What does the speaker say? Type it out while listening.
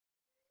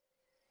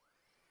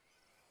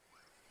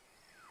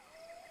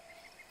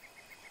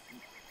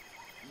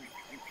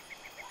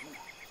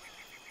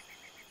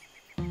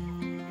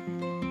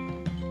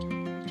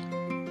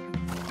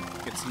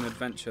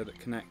adventure that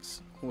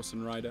connects horse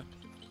and rider,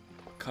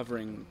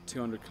 covering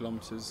 200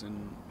 kilometers in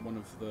one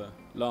of the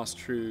last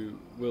true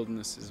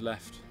wildernesses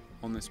left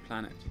on this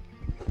planet.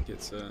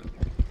 It's a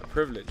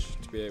privilege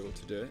to be able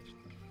to do it.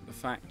 The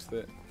fact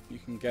that you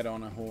can get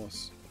on a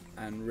horse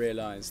and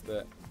realize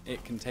that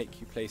it can take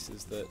you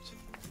places that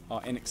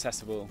are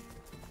inaccessible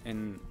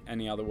in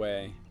any other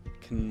way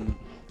can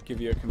give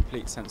you a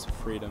complete sense of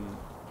freedom.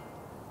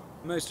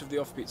 Most of the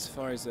Offbeat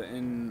safaris are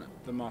in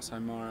the Masai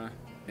Mara.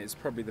 It's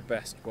probably the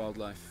best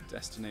wildlife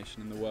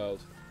destination in the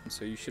world, and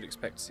so you should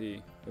expect to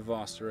see a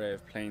vast array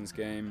of plains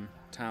game,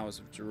 towers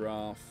of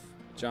giraffe,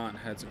 giant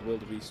herds of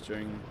wildebeest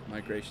during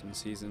migration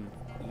season,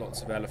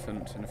 lots of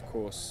elephant, and of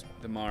course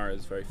the Mara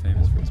is very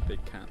famous for its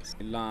big cats.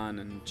 Lion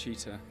and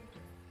cheetah,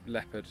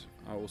 leopard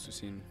are also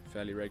seen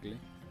fairly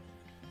regularly.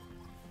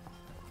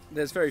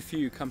 There's very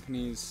few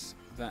companies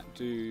that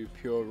do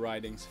pure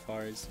riding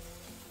safaris.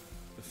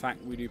 The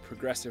fact we do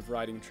progressive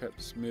riding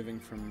trips, moving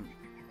from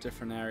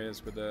different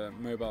areas with a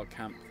mobile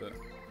camp that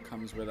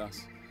comes with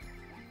us,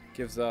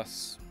 gives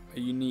us a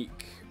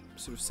unique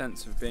sort of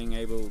sense of being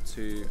able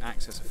to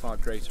access a far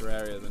greater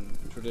area than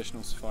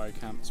traditional safari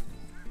camps.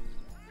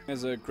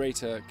 There's a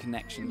greater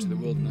connection to the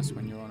wilderness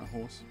when you're on a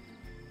horse.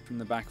 From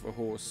the back of a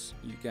horse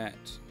you get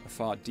a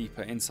far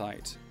deeper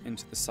insight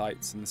into the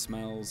sights and the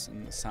smells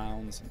and the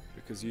sounds,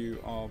 because you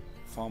are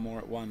far more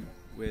at one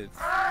with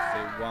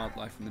the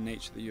wildlife and the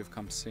nature that you have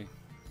come to see.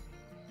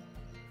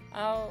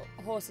 Our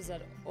horses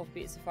at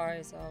Offbeat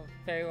safaris are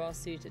very well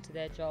suited to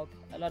their job.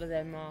 A lot of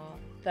them are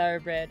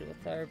thoroughbred or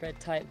thoroughbred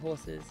type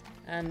horses,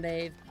 and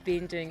they've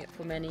been doing it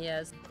for many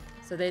years.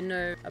 So they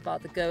know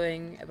about the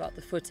going, about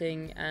the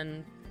footing,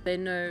 and they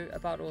know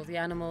about all the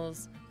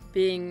animals.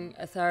 Being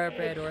a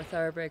thoroughbred or a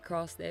thoroughbred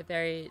cross, they're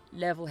very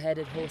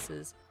level-headed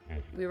horses.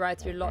 We ride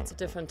through lots of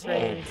different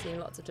terrain, seeing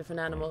lots of different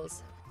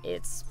animals.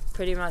 It's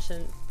pretty much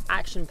an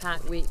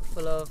action-packed week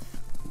full of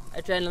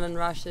adrenaline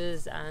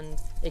rushes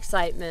and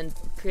excitement,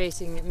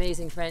 creating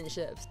amazing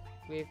friendships.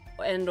 We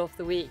end off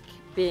the week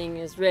being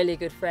as really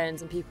good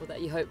friends and people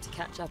that you hope to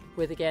catch up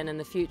with again in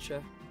the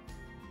future.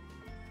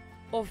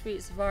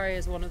 Offbeat Safari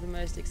is one of the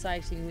most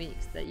exciting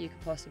weeks that you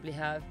could possibly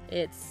have.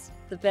 It's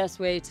the best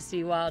way to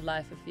see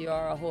wildlife if you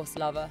are a horse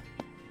lover.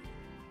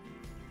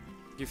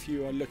 If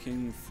you are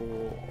looking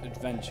for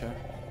adventure,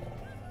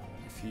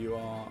 if you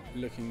are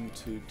looking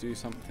to do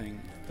something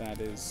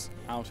that is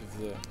out of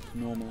the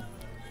normal,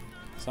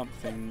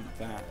 something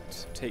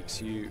that takes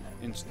you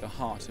into the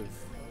heart of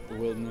the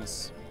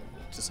wilderness,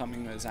 to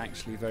something that is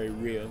actually very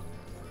real,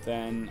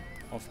 then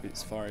Offbeat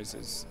Safaris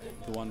is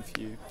the one for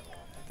you.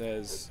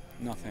 There's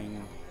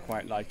nothing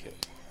quite like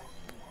it.